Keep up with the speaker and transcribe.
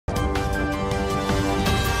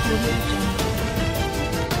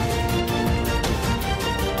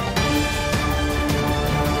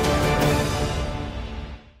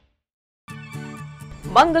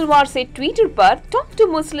मंगलवार से ट्विटर पर टॉक टू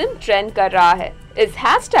मुस्लिम ट्रेंड कर रहा है। इस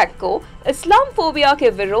हैशटैग को इस्लामफोबिया के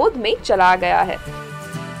विरोध में चला गया है।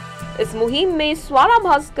 इस मुहिम में स्वरा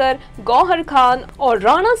भास्कर, गौहर खान और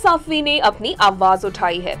राणा साफवी ने अपनी आवाज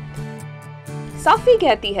उठाई है। साफवी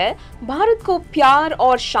कहती है, भारत को प्यार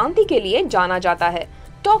और शांति के लिए जाना जाता है।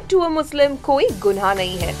 टॉक टू अ मुस्लिम कोई गुनाह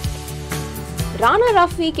नहीं है। राणा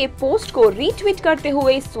रफी के पोस्ट को रीट्वीट करते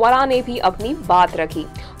हुए स्वरा ने भी अपनी बात रखी।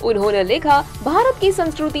 उन्होंने लिखा, भारत की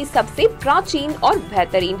संस्कृति सबसे प्राचीन और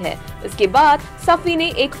बेहतरीन है। इसके बाद सफी ने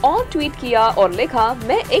एक और ट्वीट किया और लिखा,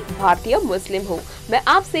 मैं एक भारतीय मुस्लिम हूँ। मैं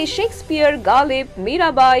आपसे शेक्सपियर, गालिब,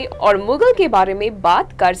 मीराबाई और मुगल के बारे में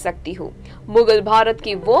बात कर सकती हूँ। मुगल भारत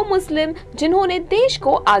के वो मुस्लिम जिन्होंने देश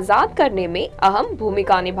को आजाद करने में अहम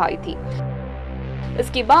भूमिका निभाई थी।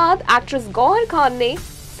 इसके बाद एक्ट्रेस गौहर खान ने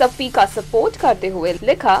सफी का सपोर्ट करते हुए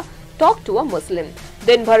लिखा, टॉक टू अ मुस्लिम।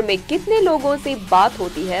 दिन भर में कितने लोगों से बात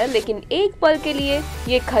होती है, लेकिन एक पल के लिए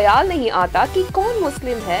ये ख्याल नहीं आता कि कौन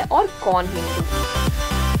मुस्लिम है और कौन हिंदू।